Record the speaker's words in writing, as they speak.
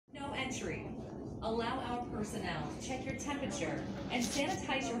entry. Allow our personnel to check your temperature and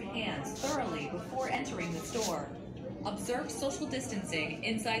sanitize your hands thoroughly before entering the store. Observe social distancing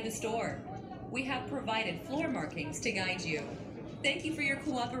inside the store. We have provided floor markings to guide you. Thank you for your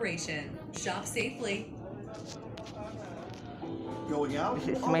cooperation. Shop safely. Going out,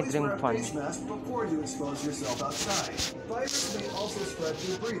 This is my always dream wear a fun. face mask before you expose yourself outside. Virus may also spread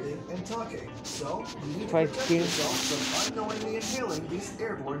through breathing and talking, so you need to Five protect kills. yourself from unknowingly inhaling these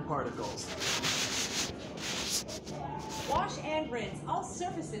airborne particles. Wash and rinse all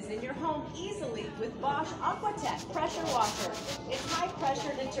surfaces in your home easily with Bosch AquaTech Pressure Washer. Its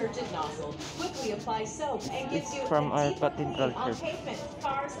high-pressure detergent nozzle quickly applies soap and gives It's you from a our deeper patent clean on culture. pavements,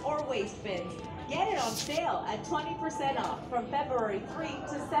 cars, or waste bins. Get it on sale at 20% off from February 3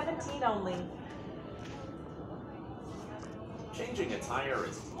 to 17 only. Changing a tire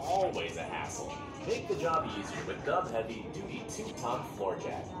is always a hassle. Make the job easier with Dove Heavy Duty 2-ton floor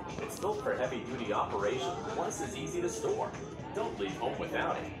jack. It's built for heavy-duty operation, plus is easy to store. Don't leave home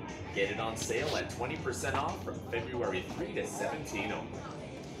without it. Get it on sale at 20% off from February 3 to 17 only.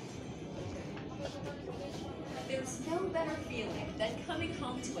 There's no better feeling than coming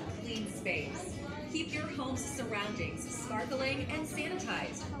home to a clean space. Keep your home's surroundings sparkling and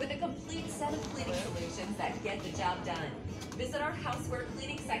sanitized with a complete set of cleaning solutions that get the job done. Visit our houseware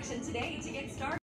cleaning section today to get started.